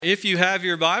If you have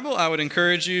your Bible, I would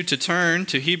encourage you to turn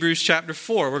to Hebrews chapter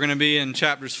 4. We're going to be in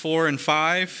chapters 4 and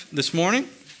 5 this morning.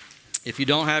 If you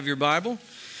don't have your Bible,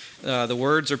 the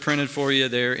words are printed for you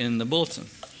there in the bulletin.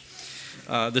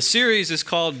 The series is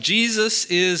called Jesus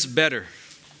is Better.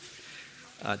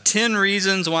 10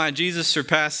 reasons why Jesus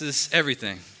surpasses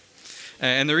everything.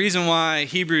 And the reason why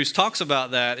Hebrews talks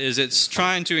about that is it's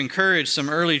trying to encourage some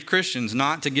early Christians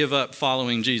not to give up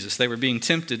following Jesus. They were being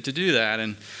tempted to do that,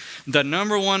 and the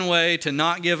number one way to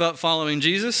not give up following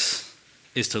Jesus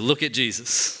is to look at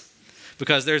Jesus,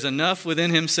 because there's enough within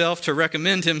himself to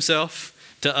recommend himself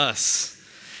to us.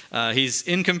 He's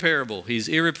incomparable. He's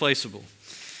irreplaceable.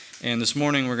 And this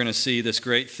morning we're going to see this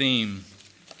great theme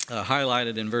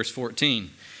highlighted in verse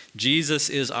 14. Jesus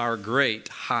is our great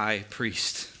high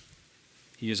priest.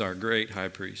 He is our great high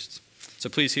priest. So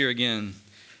please hear again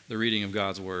the reading of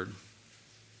God's word.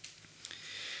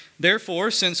 Therefore,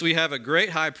 since we have a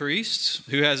great high priest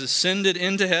who has ascended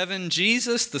into heaven,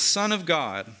 Jesus, the Son of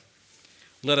God,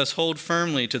 let us hold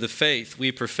firmly to the faith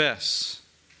we profess.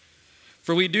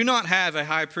 For we do not have a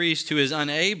high priest who is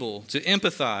unable to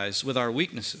empathize with our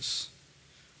weaknesses,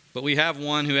 but we have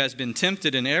one who has been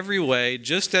tempted in every way,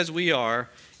 just as we are,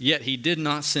 yet he did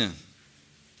not sin.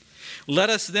 Let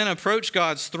us then approach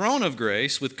God's throne of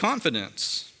grace with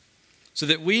confidence, so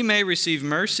that we may receive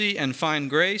mercy and find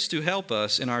grace to help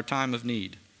us in our time of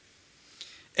need.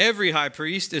 Every high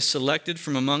priest is selected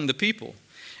from among the people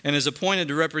and is appointed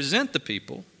to represent the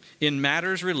people in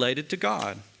matters related to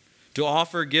God, to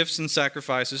offer gifts and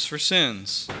sacrifices for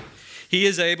sins. He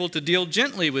is able to deal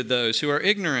gently with those who are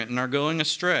ignorant and are going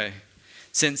astray,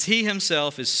 since he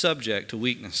himself is subject to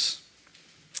weakness.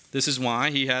 This is why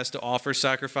he has to offer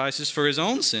sacrifices for his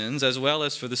own sins as well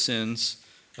as for the sins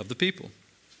of the people.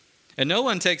 And no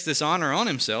one takes this honor on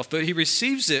himself, but he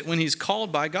receives it when he's called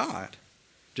by God,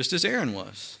 just as Aaron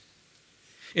was.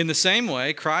 In the same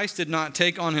way, Christ did not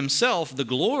take on himself the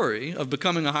glory of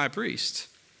becoming a high priest.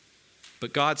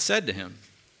 But God said to him,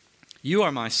 "You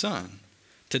are my son.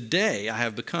 Today I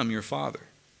have become your father."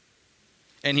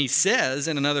 And he says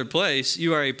in another place,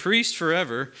 "You are a priest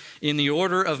forever in the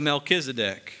order of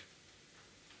Melchizedek."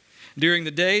 During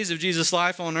the days of Jesus'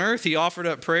 life on earth, he offered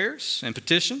up prayers and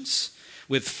petitions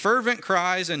with fervent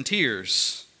cries and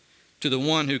tears to the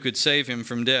one who could save him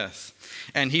from death.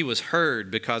 And he was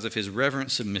heard because of his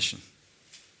reverent submission.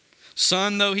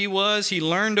 Son though he was, he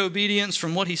learned obedience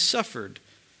from what he suffered.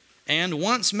 And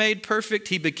once made perfect,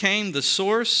 he became the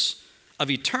source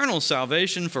of eternal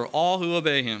salvation for all who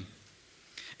obey him,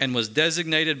 and was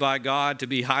designated by God to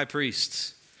be high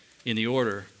priest in the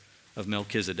order of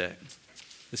Melchizedek.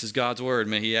 This is God's word.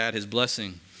 May he add his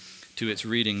blessing to its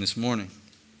reading this morning.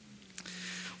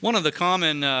 One of the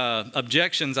common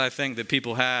objections I think that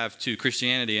people have to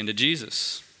Christianity and to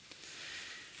Jesus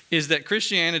is that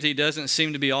Christianity doesn't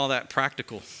seem to be all that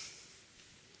practical.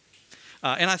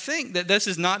 And I think that this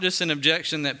is not just an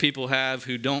objection that people have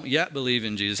who don't yet believe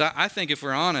in Jesus. I think if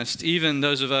we're honest, even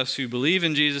those of us who believe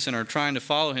in Jesus and are trying to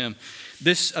follow him,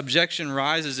 this objection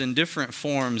rises in different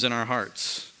forms in our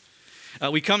hearts.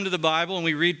 We come to the Bible and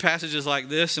we read passages like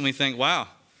this and we think, wow,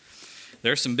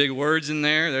 there's some big words in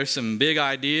there. There's some big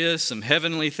ideas, some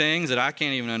heavenly things that I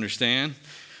can't even understand.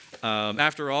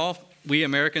 After all, we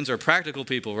Americans are practical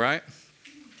people, right?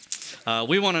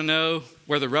 We want to know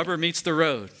where the rubber meets the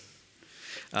road.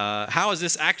 How is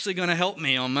this actually going to help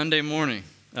me on Monday morning?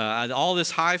 All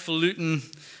this highfalutin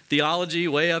theology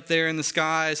way up there in the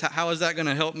skies, how is that going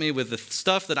to help me with the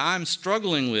stuff that I'm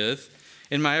struggling with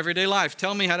in my everyday life?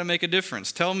 Tell me how to make a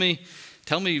difference. Tell me,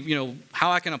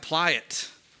 how I can apply it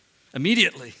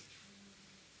immediately.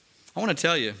 I want to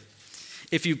tell you,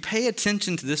 if you pay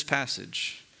attention to this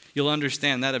passage, you'll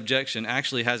understand that objection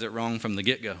actually has it wrong from the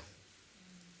get-go.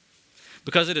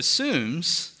 Because it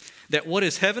assumes that what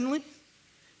is heavenly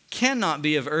cannot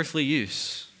be of earthly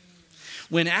use.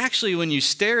 When you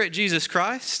stare at Jesus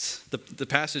Christ, the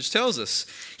passage tells us,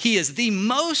 he is the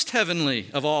most heavenly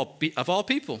of all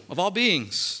people, of all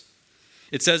beings.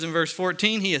 It says in verse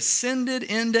 14, he ascended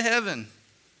into heaven,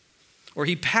 or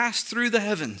he passed through the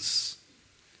heavens.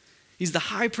 He's the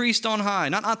high priest on high,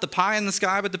 not the pie in the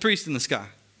sky, but the priest in the sky.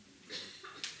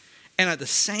 And at the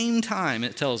same time,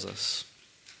 it tells us,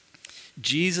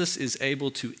 Jesus is able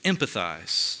to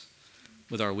empathize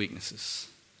with our weaknesses,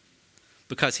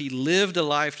 because he lived a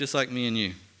life just like me and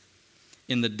you,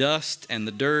 in the dust and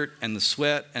the dirt and the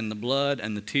sweat and the blood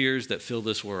and the tears that fill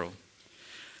this world.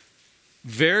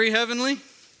 Very heavenly,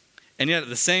 and yet at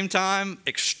the same time,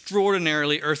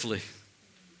 extraordinarily earthly.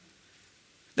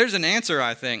 There's an answer,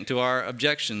 I think, to our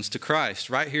objections to Christ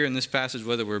right here in this passage,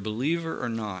 whether we're a believer or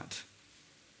not.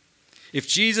 If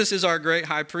Jesus is our great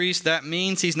high priest, that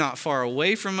means he's not far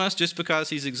away from us just because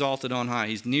he's exalted on high.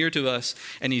 He's near to us,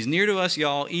 and he's near to us,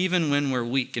 y'all, even when we're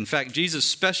weak. In fact, Jesus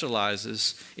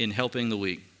specializes in helping the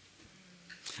weak.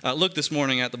 Look this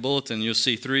morning at the bulletin. You'll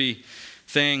see 3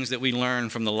 things that we learn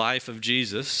from the life of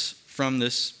Jesus from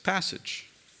this passage.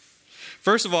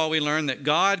 First of all, we learn that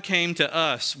God came to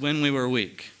us when we were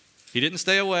weak. He didn't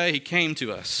stay away, he came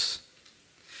to us.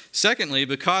 Secondly,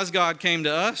 because God came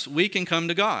to us, we can come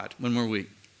to God when we're weak.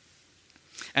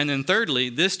 And then thirdly,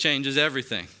 this changes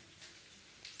everything.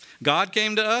 God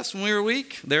came to us when we were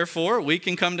weak, therefore we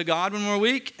can come to God when we're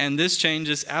weak, and this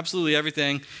changes absolutely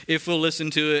everything if we'll listen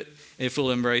to it, if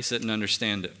we'll embrace it and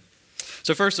understand it.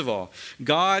 So first of all,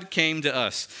 God came to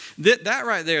us. That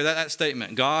right there, that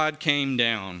statement, God came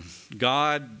down,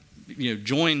 God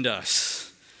joined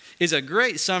us, is a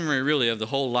great summary really of the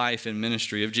whole life and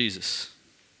ministry of Jesus.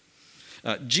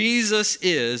 Jesus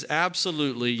is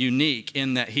absolutely unique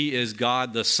in that he is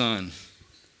God the Son.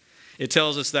 It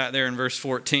tells us that there in verse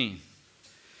 14,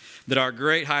 that our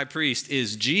great high priest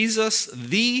is Jesus,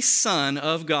 the Son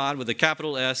of God, with a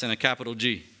capital S and a capital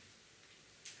G.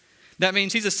 That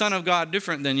means he's a son of God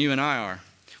different than you and I are.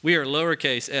 We are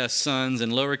lowercase s sons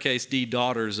and lowercase d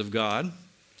daughters of God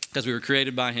because we were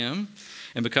created by him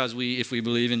and because if we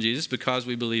believe in Jesus, because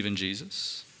we believe in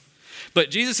Jesus.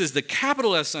 But Jesus is the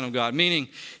capital S Son of God, meaning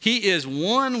he is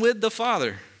one with the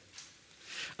Father.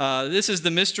 This is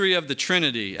the mystery of the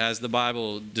Trinity, as the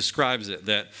Bible describes it,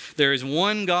 that there is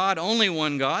one God, only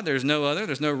one God. There's no other.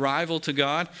 There's no rival to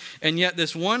God. And yet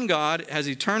this one God has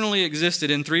eternally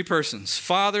existed in 3 persons,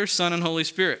 Father, Son, and Holy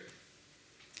Spirit.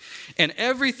 And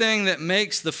everything that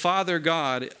makes the Father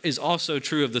God is also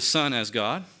true of the Son as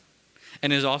God,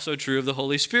 and is also true of the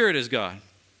Holy Spirit as God.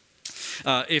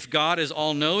 If God is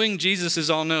all-knowing, Jesus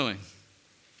is all-knowing.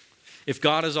 If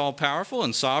God is all-powerful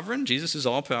and sovereign, Jesus is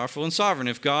all-powerful and sovereign.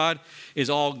 If God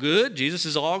is all-good, Jesus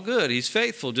is all-good. He's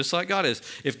faithful, just like God is.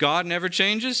 If God never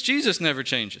changes, Jesus never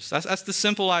changes. That's the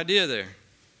simple idea there.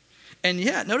 And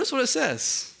yet, notice what it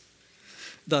says.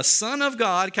 The Son of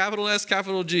God, capital S,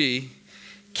 capital G,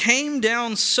 came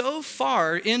down so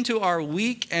far into our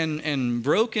weak and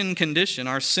broken condition,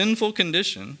 our sinful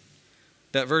condition,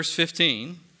 that verse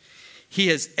 15, he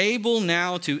is able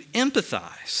now to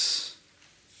empathize,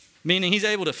 meaning he's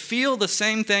able to feel the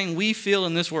same thing we feel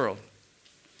in this world.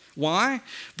 Why?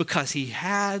 Because he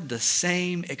had the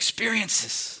same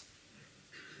experiences.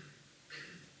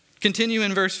 Continue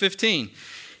in verse 15.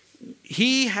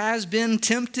 He has been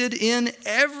tempted in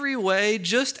every way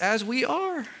just as we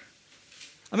are.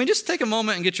 I mean, just take a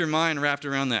moment and get your mind wrapped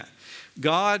around that.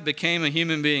 God became a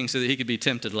human being so that he could be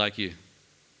tempted like you,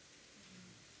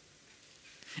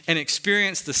 and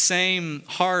experience the same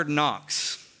hard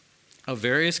knocks of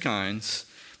various kinds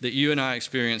that you and I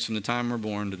experience from the time we're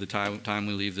born to the time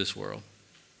we leave this world.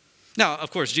 Now,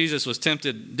 of course, Jesus was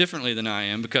tempted differently than I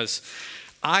am because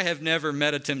I have never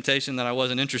met a temptation that I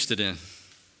wasn't interested in.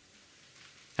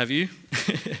 Have you?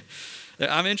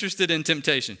 I'm interested in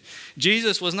temptation.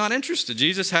 Jesus was not interested.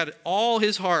 Jesus had all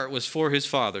his heart was for his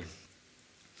Father.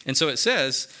 And so it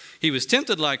says he was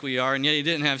tempted like we are, and yet he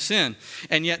didn't have sin.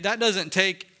 And yet that doesn't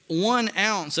take 1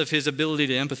 ounce of his ability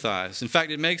to empathize. In fact,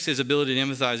 it makes his ability to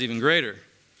empathize even greater.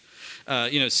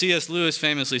 C.S. Lewis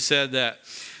famously said that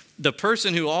the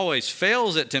person who always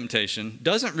fails at temptation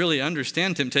doesn't really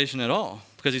understand temptation at all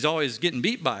because he's always getting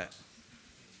beat by it.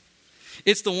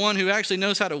 It's the one who actually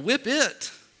knows how to whip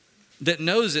it that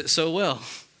knows it so well.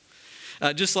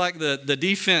 Just like the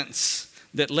defense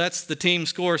that lets the team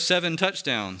score 7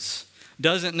 touchdowns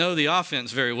doesn't know the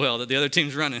offense very well that the other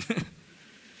team's running.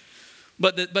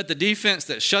 But the defense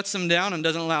that shuts them down and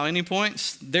doesn't allow any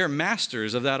points, they're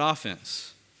masters of that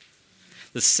offense.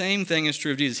 The same thing is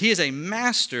true of Jesus. He is a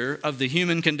master of the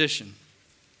human condition.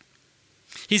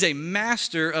 He's a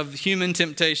master of human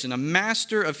temptation, a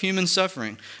master of human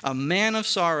suffering, a man of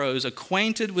sorrows,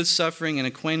 acquainted with suffering and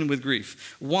acquainted with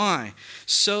grief. Why?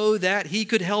 So that he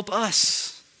could help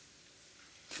us.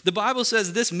 The Bible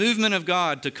says this movement of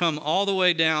God to come all the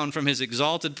way down from his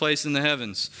exalted place in the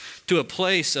heavens to a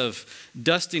place of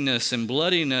dustiness and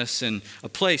bloodiness and a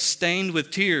place stained with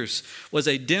tears was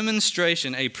a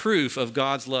demonstration, a proof of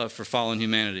God's love for fallen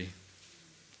humanity,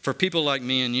 for people like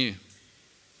me and you.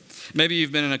 Maybe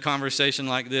you've been in a conversation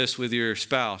like this with your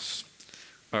spouse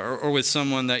or with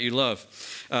someone that you love.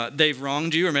 They've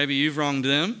wronged you, or maybe you've wronged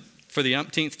them for the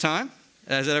umpteenth time.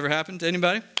 Has that ever happened to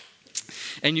anybody?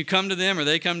 And you come to them or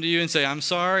they come to you and say, I'm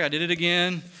sorry, I did it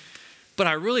again, but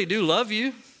I really do love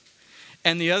you.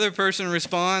 And the other person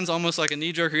responds almost like a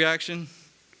knee-jerk reaction,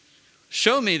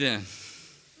 show me then.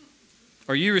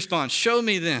 Or you respond, show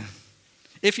me then.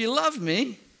 If you love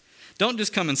me, Don't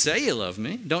just come and say you love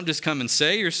me. Don't just come and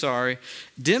say you're sorry.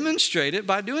 Demonstrate it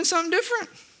by doing something different,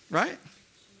 right?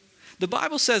 The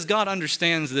Bible says God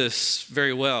understands this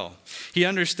very well. He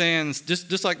understands,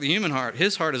 just like the human heart,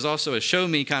 his heart is also a show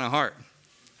me kind of heart,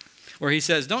 where he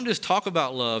says, don't just talk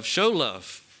about love, show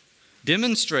love.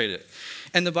 Demonstrate it.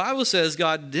 And the Bible says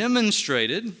God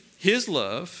demonstrated his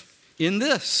love in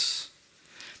this,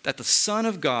 that the Son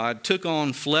of God took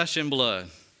on flesh and blood,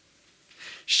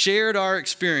 shared our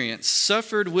experience,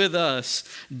 suffered with us,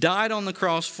 died on the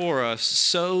cross for us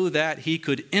so that he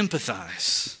could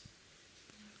empathize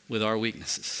with our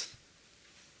weaknesses.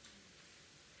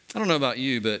 I don't know about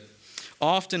you, but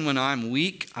often when I'm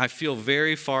weak, I feel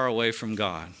very far away from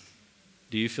God.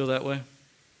 Do you feel that way?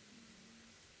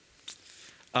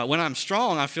 When I'm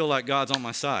strong, I feel like God's on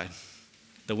my side.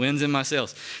 The wind's in my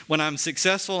sails. When I'm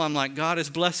successful, I'm like, God is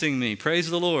blessing me. Praise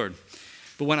the Lord.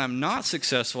 But when I'm not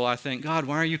successful, I think, God,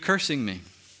 why are you cursing me?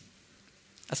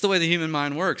 That's the way the human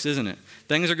mind works, isn't it?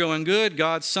 Things are going good,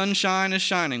 God's sunshine is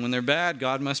shining. When they're bad,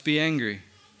 God must be angry.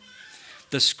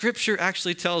 The Scripture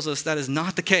actually tells us that is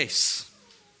not the case.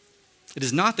 It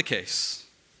is not the case.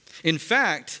 In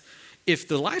fact, if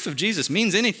the life of Jesus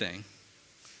means anything,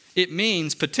 it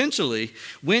means potentially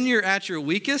when you're at your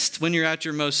weakest, when you're at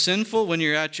your most sinful, when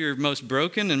you're at your most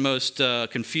broken and most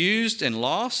confused and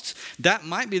lost, that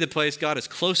might be the place God is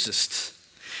closest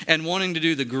and wanting to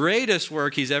do the greatest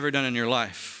work he's ever done in your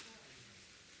life.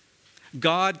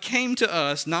 God came to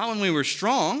us not when we were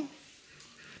strong,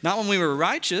 not when we were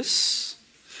righteous.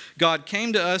 God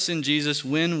came to us in Jesus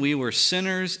when we were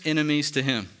sinners, enemies to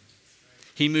him.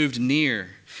 He moved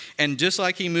near. And just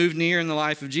like he moved near in the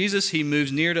life of Jesus, he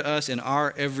moves near to us in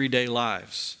our everyday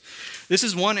lives. This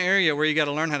is one area where you got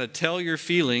to learn how to tell your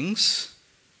feelings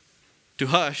to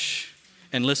hush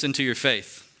and listen to your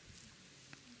faith.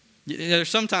 There's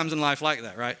sometimes in life like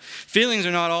that, right? Feelings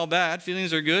are not all bad.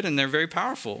 Feelings are good and they're very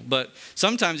powerful. But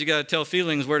sometimes you got to tell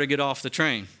feelings where to get off the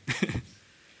train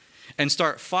and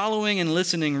start following and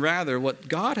listening rather what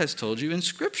God has told you in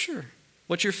Scripture.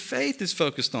 What your faith is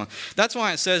focused on. That's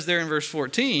why it says there in verse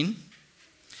 14,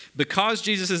 because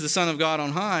Jesus is the Son of God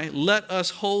on high, let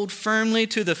us hold firmly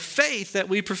to the faith that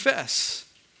we profess.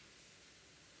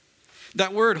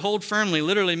 That word hold firmly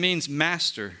literally means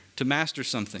master, to master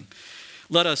something.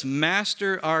 Let us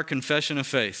master our confession of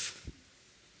faith.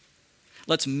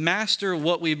 Let's master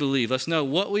what we believe. Let's know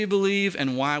what we believe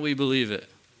and why we believe it.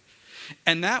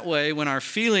 And that way, when our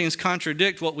feelings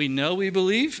contradict what we know we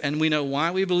believe and we know why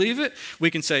we believe it,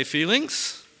 we can say,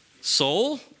 feelings,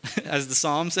 soul, as the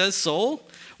psalm says, soul,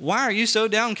 why are you so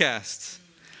downcast?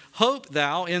 Hope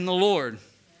thou in the Lord.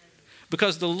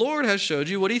 Because the Lord has showed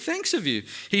you what he thinks of you.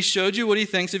 He showed you what he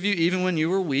thinks of you even when you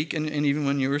were weak and even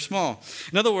when you were small.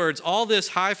 In other words, all this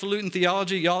highfalutin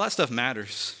theology, y'all, that stuff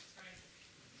matters.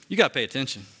 You got to pay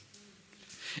attention.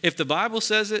 If the Bible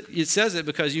says it, it says it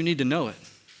because you need to know it.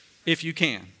 If you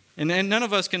can. And none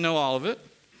of us can know all of it.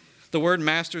 The word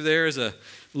master there is a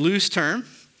loose term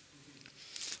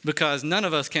because none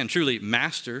of us can truly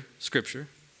master Scripture.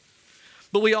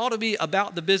 But we ought to be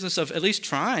about the business of at least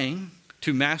trying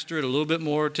to master it a little bit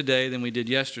more today than we did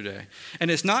yesterday. And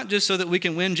it's not just so that we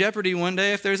can win Jeopardy one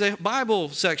day if there's a Bible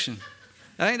section.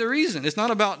 That ain't the reason. It's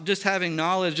not about just having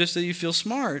knowledge just so you feel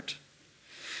smart.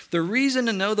 The reason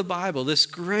to know the Bible, this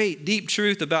great deep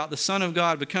truth about the Son of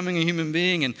God becoming a human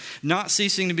being and not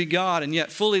ceasing to be God and yet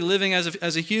fully living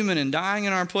as a human and dying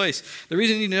in our place, the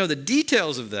reason you need to know the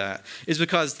details of that is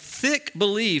because thick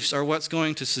beliefs are what's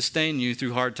going to sustain you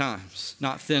through hard times,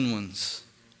 not thin ones.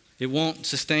 It won't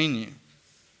sustain you.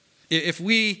 If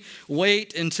we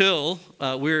wait until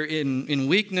we're in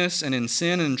weakness and in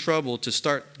sin and trouble to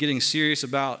start getting serious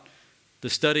about the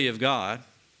study of God,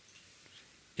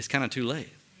 it's kind of too late.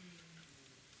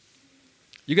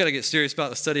 You got to get serious about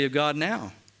the study of God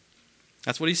now.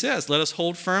 That's what he says. Let us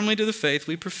hold firmly to the faith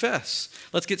we profess.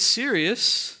 Let's get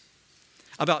serious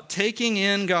about taking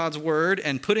in God's word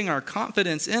and putting our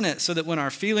confidence in it so that when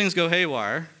our feelings go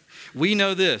haywire, we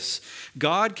know this.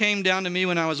 God came down to me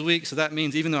when I was weak, so that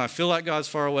means even though I feel like God's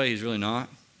far away, he's really not.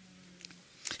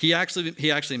 He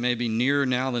actually may be nearer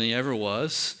now than he ever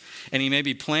was, and he may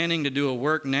be planning to do a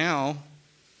work now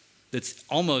that's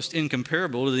almost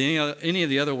incomparable to any of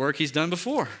the other work he's done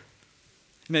before.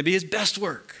 It may be his best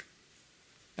work.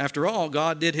 After all,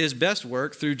 God did his best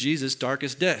work through Jesus'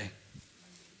 darkest day.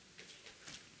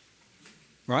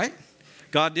 Right?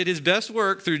 God did his best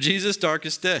work through Jesus'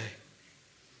 darkest day.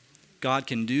 God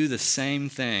can do the same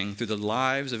thing through the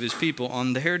lives of his people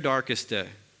on their darkest day.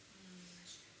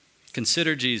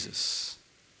 Consider Jesus.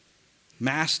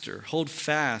 Master, hold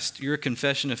fast your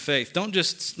confession of faith. Don't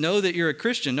just know that you're a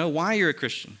Christian. Know why you're a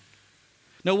Christian.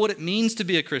 Know what it means to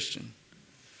be a Christian.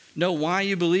 Know why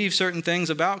you believe certain things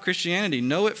about Christianity.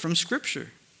 Know it from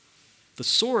Scripture, the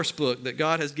source book that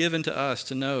God has given to us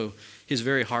to know his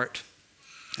very heart.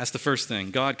 That's the first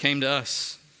thing. God came to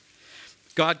us.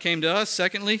 God came to us,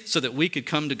 secondly, so that we could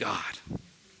come to God.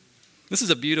 This is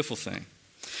a beautiful thing.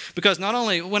 Because not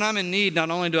only, when I'm in need, not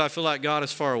only do I feel like God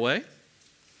is far away,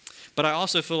 but I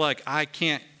also feel like I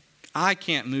can't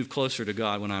move closer to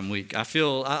God when I'm weak.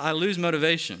 I lose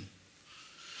motivation.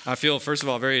 I feel, first of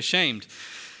all, very ashamed.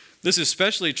 This is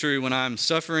especially true when I'm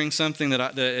suffering something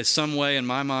that is some way in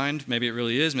my mind. Maybe it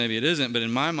really is, maybe it isn't, but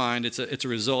in my mind, it's a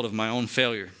result of my own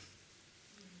failure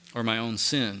or my own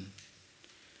sin.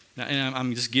 And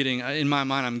I'm just getting, in my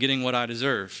mind, I'm getting what I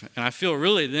deserve. And I feel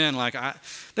really then like I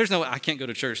can't go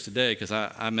to church today because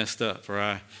I messed up,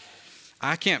 or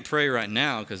I can't pray right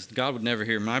now because God would never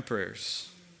hear my prayers.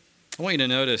 I want you to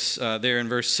notice there in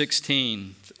verse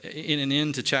 16, in and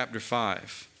into chapter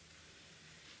 5,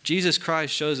 Jesus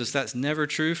Christ shows us that's never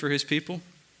true for his people.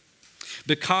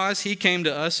 Because he came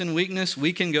to us in weakness,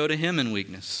 we can go to him in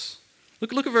weakness.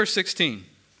 Look at verse 16.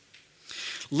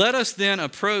 Let us then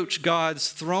approach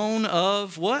God's throne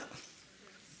of what?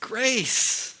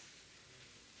 Grace.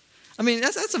 I mean,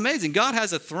 that's amazing. God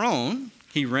has a throne.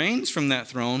 He reigns from that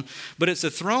throne, but it's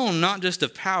a throne not just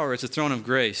of power, it's a throne of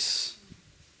grace.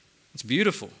 It's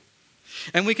beautiful.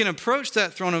 And we can approach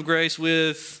that throne of grace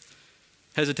with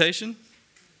hesitation,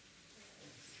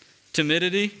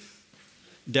 timidity,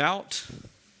 doubt.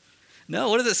 No,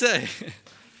 what does it say?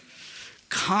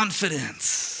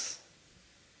 Confidence.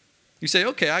 You say,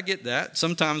 okay, I get that.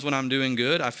 Sometimes when I'm doing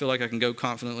good, I feel like I can go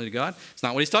confidently to God. It's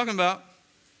not what he's talking about.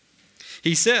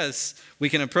 He says we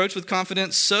can approach with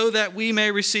confidence so that we may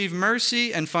receive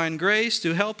mercy and find grace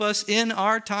to help us in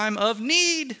our time of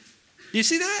need. You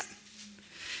see that?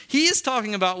 He is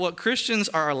talking about what Christians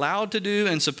are allowed to do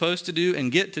and supposed to do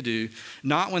and get to do,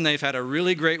 not when they've had a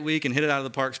really great week and hit it out of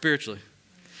the park spiritually.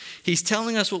 He's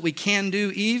telling us what we can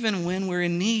do even when we're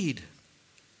in need.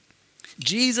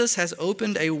 Jesus has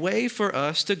opened a way for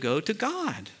us to go to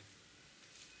God.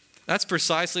 That's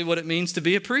precisely what it means to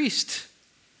be a priest.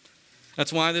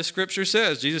 That's why this scripture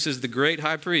says Jesus is the great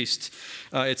high priest.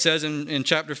 It says in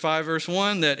chapter 5, verse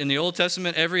 1, that in the Old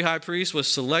Testament, every high priest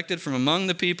was selected from among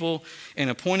the people and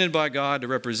appointed by God to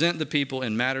represent the people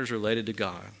in matters related to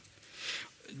God.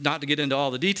 Not to get into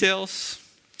all the details,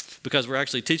 because we're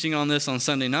actually teaching on this on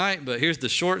Sunday night, but here's the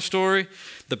short story.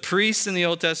 The priests in the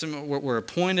Old Testament were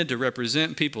appointed to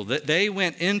represent people. They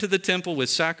went into the temple with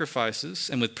sacrifices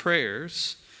and with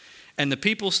prayers, and the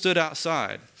people stood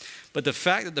outside. But the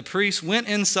fact that the priests went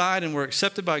inside and were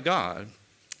accepted by God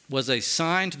was a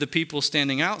sign to the people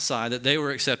standing outside that they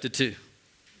were accepted too,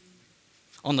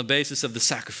 on the basis of the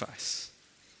sacrifice,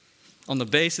 on the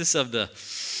basis of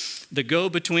the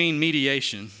go-between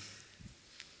mediation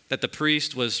that the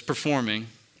priest was performing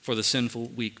for the sinful,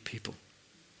 weak people.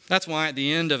 That's why at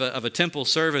the end of a temple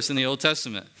service in the Old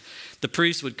Testament, the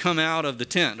priest would come out of the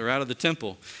tent or out of the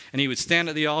temple, and he would stand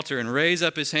at the altar and raise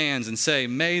up his hands and say,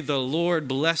 "May the Lord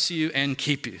bless you and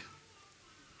keep you."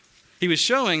 He was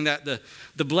showing that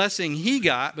the blessing he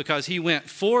got because he went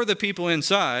for the people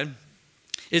inside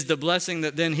is the blessing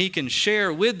that then he can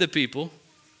share with the people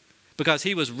because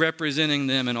he was representing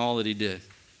them in all that he did.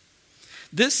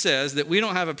 This says that we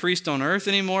don't have a priest on earth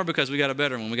anymore because we got a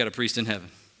better one. We got a priest in heaven.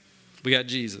 We got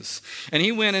Jesus. And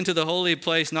he went into the holy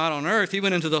place not on earth. He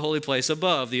went into the holy place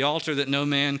above, the altar that no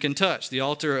man can touch, the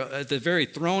altar at the very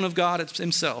throne of God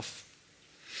himself.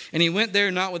 And he went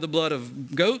there not with the blood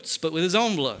of goats, but with his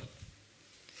own blood.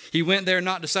 He went there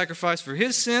not to sacrifice for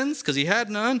his sins, because he had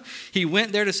none. He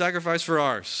went there to sacrifice for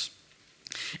ours.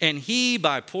 And he,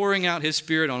 by pouring out his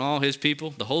Spirit on all his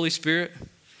people, the Holy Spirit,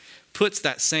 puts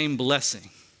that same blessing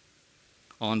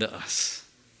onto us.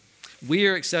 We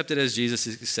are accepted as Jesus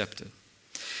is accepted.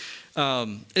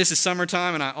 This is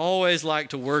summertime, and I always like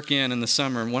to work in the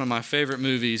summer one of my favorite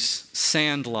movies,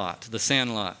 Sandlot, The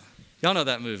Sandlot. Y'all know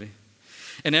that movie.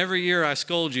 And every year I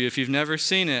scold you if you've never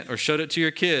seen it or showed it to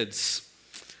your kids.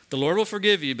 The Lord will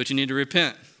forgive you, but you need to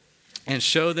repent and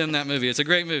show them that movie. It's a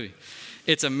great movie.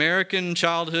 It's American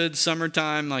childhood,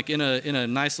 summertime, like in a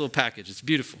nice little package. It's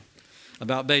beautiful,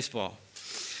 about baseball.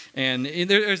 And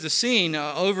there's a scene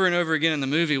over and over again in the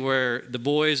movie where the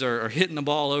boys are hitting the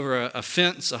ball over a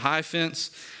fence, a high fence,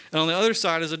 and on the other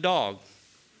side is a dog.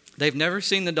 They've never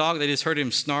seen the dog. They just heard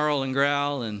him snarl and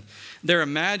growl, and they're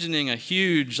imagining a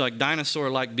huge, like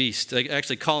dinosaur-like beast. They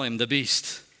actually call him the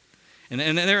Beast.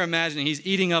 And they're imagining he's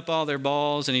eating up all their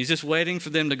balls, and he's just waiting for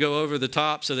them to go over the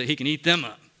top so that he can eat them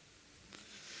up.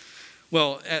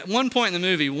 Well, at one point in the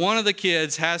movie, one of the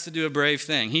kids has to do a brave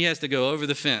thing. He has to go over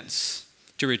the fence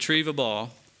to retrieve a ball.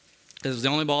 It was the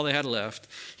only ball they had left.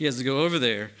 He has to go over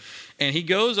there. And he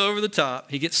goes over the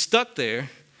top. He gets stuck there.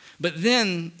 But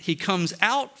then he comes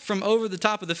out from over the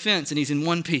top of the fence and he's in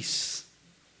one piece.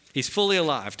 He's fully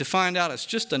alive. To find out it's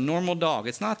just a normal dog.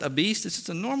 It's not a beast. It's just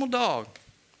a normal dog.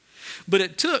 But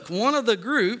it took one of the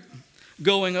group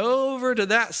going over to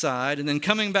that side and then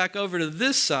coming back over to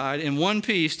this side in one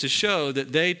piece to show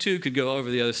that they too could go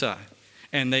over the other side.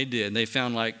 And they did. They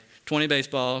found like 20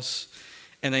 baseballs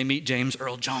and they meet James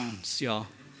Earl Jones, y'all.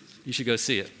 You should go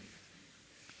see it.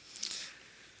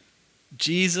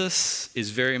 Jesus is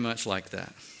very much like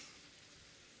that.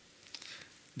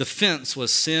 The fence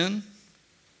was sin.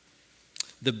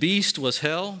 The beast was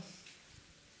hell.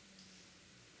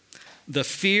 The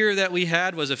fear that we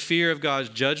had was a fear of God's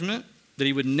judgment, that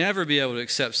he would never be able to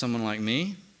accept someone like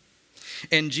me.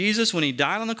 And Jesus, when he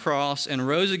died on the cross and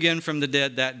rose again from the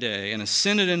dead that day and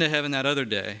ascended into heaven that other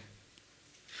day,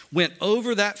 went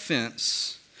over that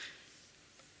fence,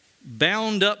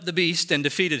 bound up the beast and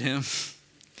defeated him,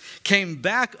 came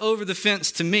back over the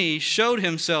fence to me, showed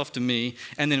himself to me,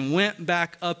 and then went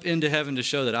back up into heaven to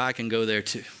show that I can go there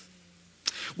too.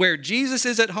 Where Jesus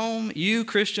is at home, you,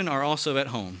 Christian, are also at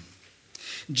home.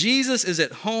 Jesus is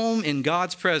at home in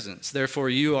God's presence, therefore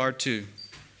you are too.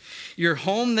 You're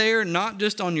home there not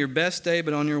just on your best day,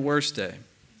 but on your worst day.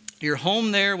 You're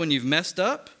home there when you've messed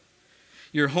up.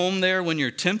 You're home there when you're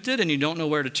tempted and you don't know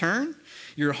where to turn.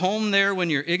 You're home there when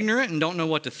you're ignorant and don't know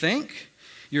what to think.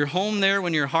 You're home there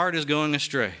when your heart is going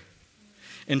astray.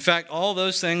 In fact, all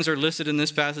those things are listed in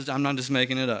this passage. I'm not just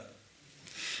making it up.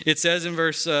 It says in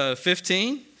verse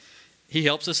 15, he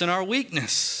helps us in our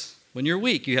weakness. When you're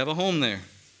weak, you have a home there.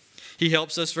 He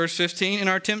helps us, verse 15, in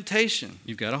our temptation.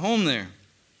 You've got a home there.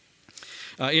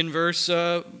 In verse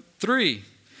 2,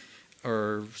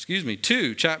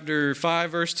 chapter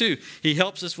 5, verse 2, he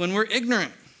helps us when we're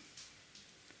ignorant.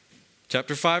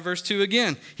 Chapter 5, verse 2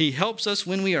 again, he helps us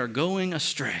when we are going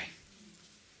astray.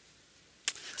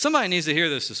 Somebody needs to hear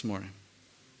this morning.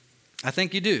 I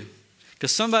think you do.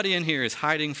 Because somebody in here is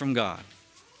hiding from God.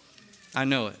 I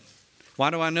know it. Why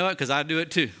do I know it? Because I do it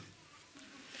too.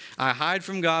 I hide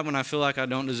from God when I feel like I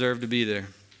don't deserve to be there.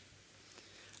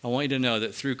 I want you to know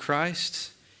that through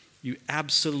Christ, you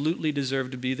absolutely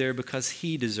deserve to be there because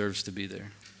he deserves to be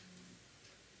there.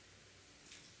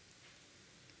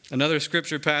 Another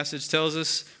scripture passage tells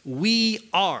us we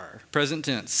are, present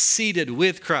tense, seated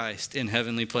with Christ in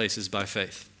heavenly places by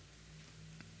faith.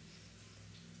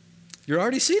 You're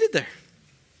already seated there.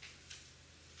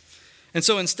 And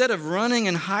so instead of running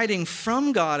and hiding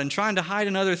from God and trying to hide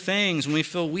in other things when we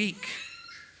feel weak,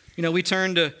 we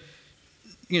turn to,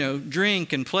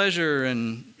 drink and pleasure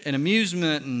and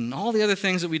amusement and all the other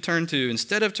things that we turn to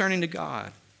instead of turning to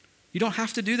God. You don't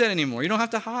have to do that anymore. You don't have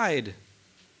to hide.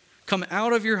 Come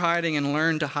out of your hiding and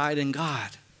learn to hide in God.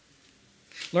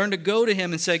 Learn to go to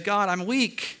him and say, God, I'm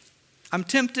weak. I'm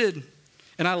tempted.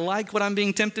 And I like what I'm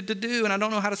being tempted to do. And I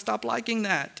don't know how to stop liking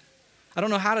that. I don't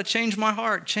know how to change my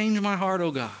heart. Change my heart,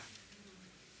 oh God.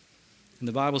 And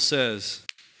the Bible says,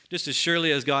 just as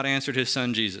surely as God answered his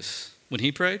son Jesus, when he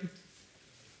prayed,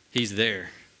 he's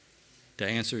there to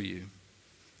answer you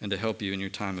and to help you in your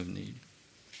time of need.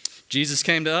 Jesus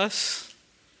came to us.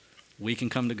 We can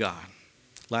come to God.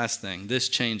 Last thing, this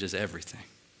changes everything.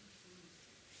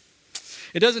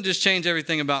 It doesn't just change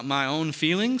everything about my own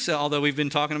feelings, although we've been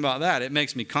talking about that. It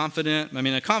makes me confident.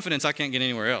 A confidence I can't get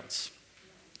anywhere else.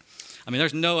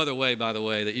 There's no other way, by the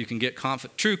way, that you can get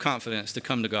true confidence to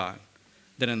come to God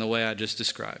than in the way I just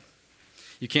described.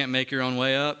 You can't make your own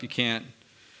way up. You can't,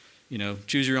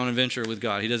 choose your own adventure with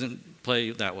God. He doesn't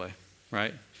play that way,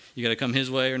 right? You got to come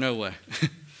his way or no way.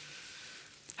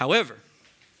 However,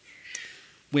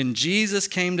 when Jesus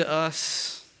came to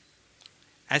us,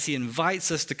 as he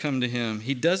invites us to come to him,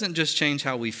 he doesn't just change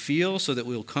how we feel so that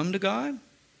we'll come to God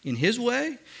in his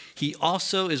way. He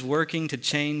also is working to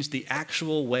change the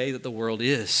actual way that the world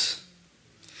is.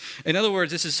 In other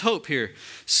words, this is hope here.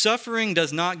 Suffering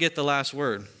does not get the last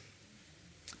word.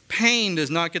 Pain does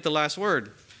not get the last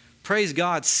word. Praise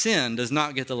God, sin does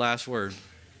not get the last word.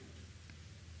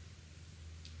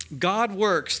 God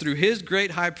works through his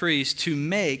great high priest to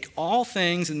make all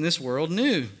things in this world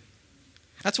new.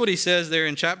 That's what he says there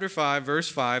in chapter 5, verse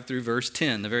 5 through verse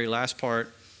 10, the very last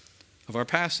part of our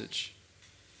passage.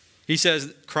 He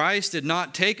says, Christ did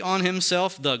not take on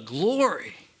himself the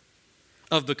glory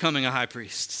of becoming a high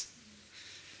priest.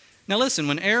 Now listen,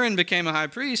 when Aaron became a high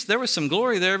priest, there was some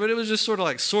glory there, but it was just sort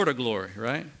of glory,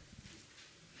 right?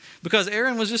 Because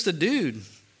Aaron was just a dude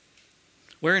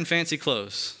wearing fancy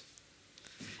clothes.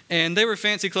 And they were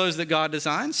fancy clothes that God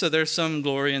designed, so there's some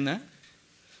glory in that.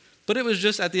 But it was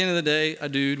just, at the end of the day, a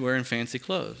dude wearing fancy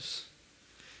clothes.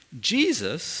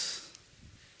 Jesus,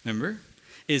 remember,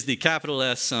 is the capital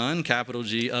S Son, capital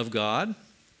G of God,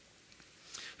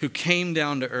 who came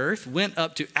down to earth, went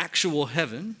up to actual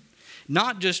heaven,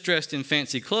 not just dressed in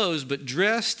fancy clothes, but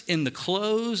dressed in the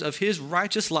clothes of his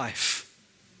righteous life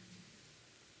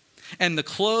and the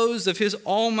clothes of his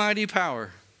almighty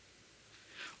power.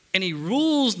 And he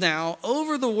rules now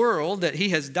over the world that he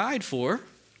has died for,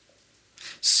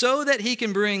 so that he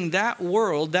can bring that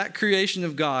world, that creation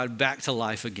of God, back to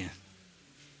life again.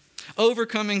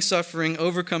 Overcoming suffering,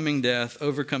 overcoming death,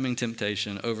 overcoming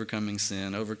temptation, overcoming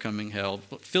sin, overcoming hell,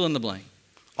 fill in the blank.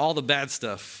 All the bad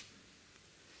stuff.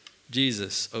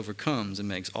 Jesus overcomes and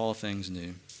makes all things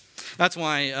new. That's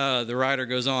why the writer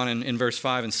goes on in verse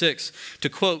 5 and 6 to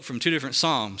quote from two different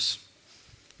Psalms.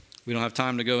 We don't have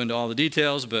time to go into all the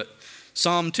details, but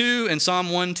Psalm 2 and Psalm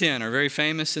 110 are very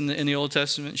famous in the Old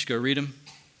Testament. You should go read them.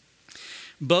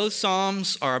 Both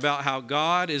Psalms are about how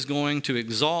God is going to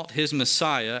exalt his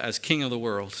Messiah as King of the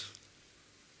world.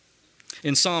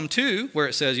 In Psalm 2, where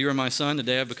it says, "You are my son,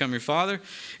 today I've become your father,"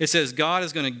 it says God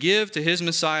is going to give to his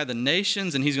Messiah the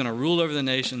nations, and he's going to rule over the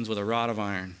nations with a rod of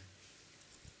iron.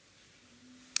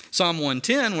 Psalm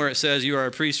 110, where it says, "You are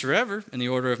a priest forever in the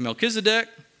order of Melchizedek,"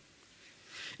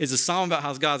 is a psalm about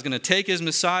how God's going to take his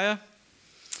Messiah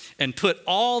and put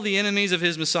all the enemies of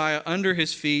his Messiah under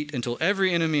his feet until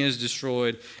every enemy is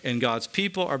destroyed and God's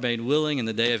people are made willing in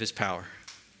the day of his power.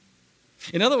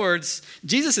 In other words,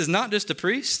 Jesus is not just a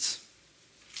priest.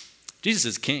 Jesus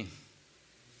is king.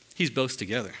 He's both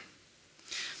together.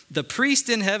 The priest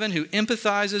in heaven who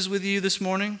empathizes with you this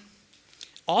morning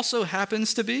also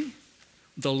happens to be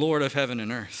the Lord of heaven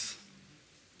and earth.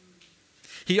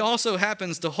 He also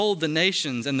happens to hold the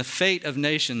nations and the fate of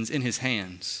nations in his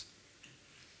hands.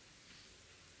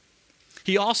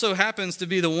 He also happens to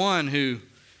be the one who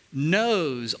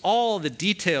knows all the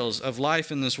details of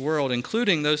life in this world,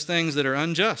 including those things that are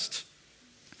unjust.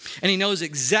 And he knows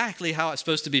exactly how it's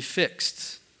supposed to be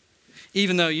fixed,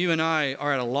 even though you and I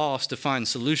are at a loss to find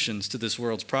solutions to this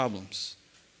world's problems.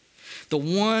 The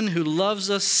one who loves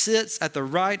us sits at the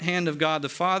right hand of God the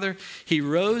Father. He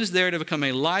rose there to become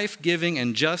a life-giving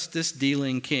and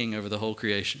justice-dealing king over the whole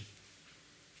creation.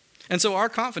 And so our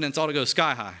confidence ought to go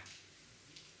sky high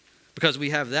because we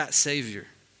have that Savior.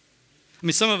 I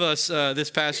mean, some of us this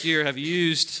past year have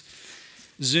used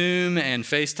Zoom and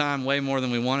FaceTime way more than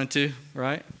we wanted to,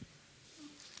 right?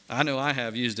 I know I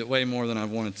have used it way more than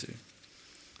I've wanted to.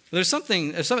 There's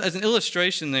something, as an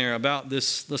illustration there about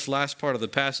this last part of the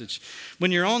passage. When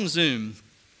you're on Zoom,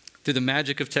 through the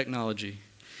magic of technology,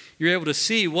 you're able to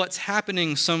see what's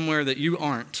happening somewhere that you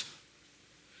aren't.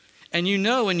 And you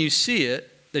know when you see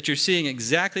it that you're seeing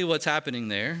exactly what's happening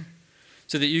there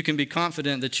so that you can be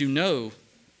confident that you know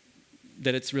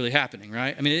that it's really happening,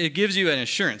 right? I mean, it gives you an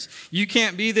assurance. You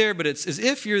can't be there, but it's as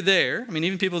if you're there. I mean,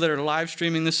 even people that are live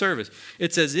streaming the service,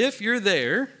 it's as if you're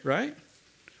there, right?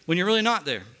 When you're really not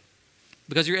there.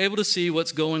 Because you're able to see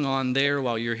what's going on there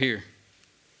while you're here.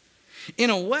 In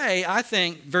a way, I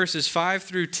think verses 5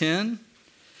 through 10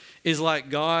 is like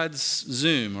God's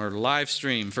Zoom or live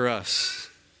stream for us.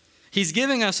 He's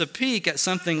giving us a peek at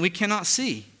something we cannot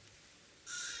see.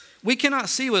 We cannot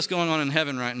see what's going on in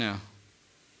heaven right now.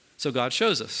 So God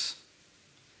shows us.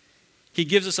 He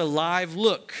gives us a live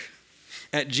look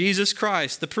at Jesus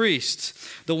Christ, the priest,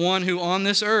 the one who on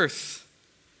this earth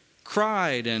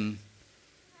cried and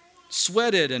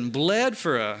sweated and bled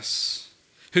for us,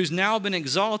 who's now been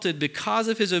exalted because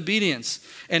of his obedience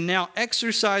and now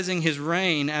exercising his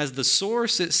reign as the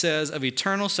source, it says, of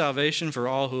eternal salvation for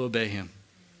all who obey him.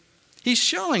 He's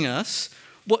showing us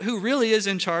who really is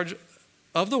in charge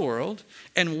of the world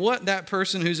and what that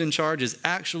person who's in charge is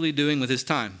actually doing with his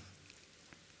time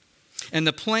and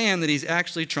the plan that he's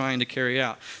actually trying to carry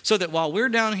out. So that while we're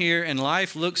down here and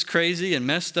life looks crazy and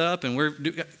messed up and we're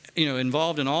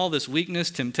involved in all this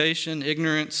weakness, temptation,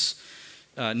 ignorance,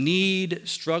 need,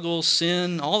 struggle,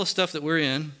 sin, all the stuff that we're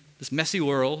in, this messy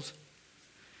world,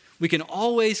 we can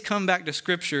always come back to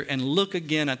Scripture and look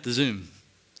again at the Zoom.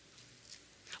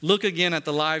 Look again at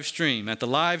the live stream, at the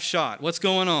live shot. What's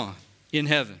going on in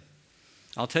heaven?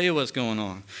 I'll tell you what's going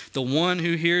on. The one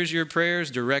who hears your prayers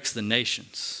directs the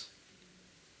nations.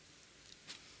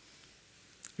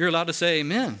 You're allowed to say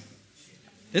amen.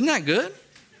 Isn't that good?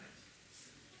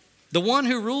 The one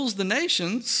who rules the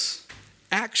nations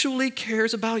actually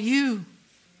cares about you.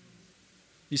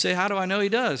 You say, how do I know he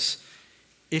does?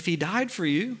 If he died for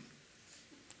you,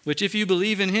 which if you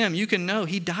believe in him, you can know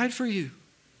he died for you.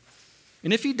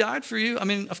 And if he died for you,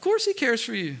 of course he cares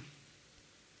for you.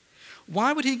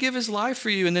 Why would he give his life for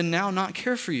you and then now not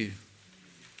care for you?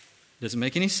 Doesn't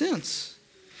make any sense.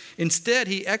 Instead,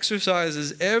 he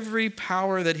exercises every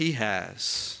power that he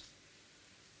has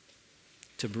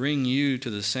to bring you to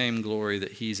the same glory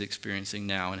that he's experiencing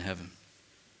now in heaven.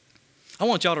 I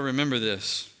want y'all to remember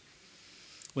this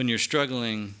when you're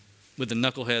struggling with the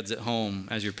knuckleheads at home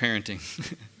as you're parenting.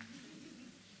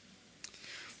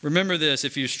 Remember this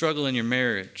if you struggle in your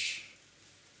marriage,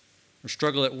 or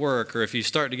struggle at work, or if you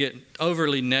start to get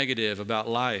overly negative about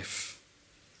life,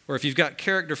 or if you've got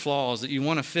character flaws that you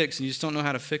want to fix and you just don't know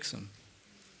how to fix them.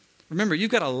 Remember,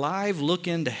 you've got a live look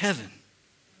into heaven.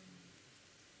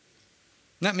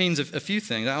 And that means a few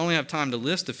things. I only have time to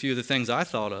list a few of the things I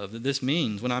thought of that this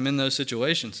means when I'm in those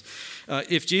situations.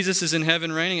 If Jesus is in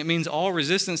heaven reigning, it means all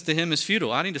resistance to him is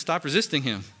futile. I need to stop resisting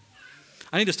him.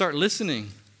 I need to start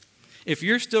listening. If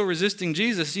you're still resisting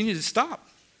Jesus, you need to stop.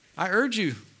 I urge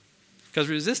you, because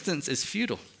resistance is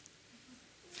futile.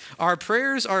 Our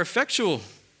prayers are effectual.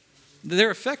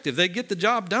 They're effective. They get the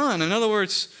job done. In other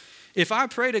words, if I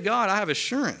pray to God, I have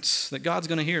assurance that God's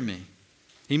going to hear me.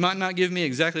 He might not give me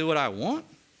exactly what I want,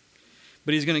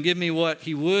 but he's going to give me what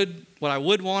I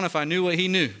would want if I knew what he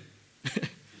knew.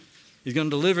 He's going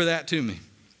to deliver that to me.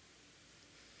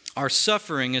 Our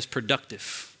suffering is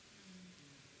productive.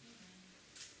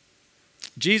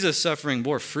 Jesus' suffering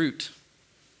bore fruit.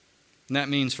 And that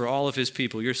means for all of his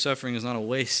people, your suffering is not a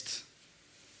waste.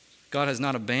 God has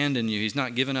not abandoned you. He's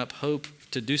not given up hope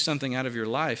to do something out of your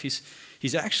life.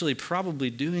 He's actually probably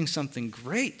doing something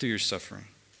great through your suffering,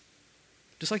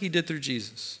 just like he did through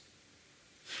Jesus.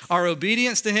 Our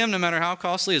obedience to him, no matter how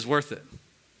costly, is worth it.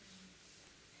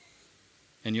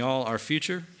 And y'all, our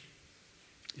future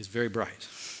is very bright.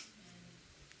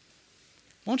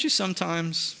 Won't you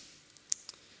sometimes,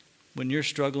 when you're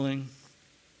struggling,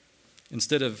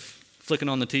 instead of flicking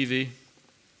on the TV,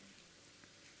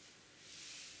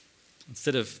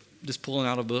 instead of just pulling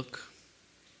out a book,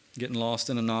 getting lost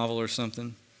in a novel or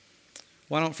something,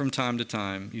 why don't from time to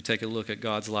time you take a look at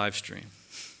God's live stream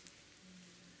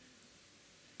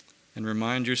and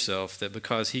remind yourself that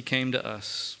because he came to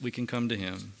us, we can come to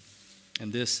him,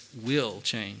 and this will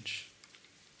change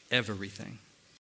everything.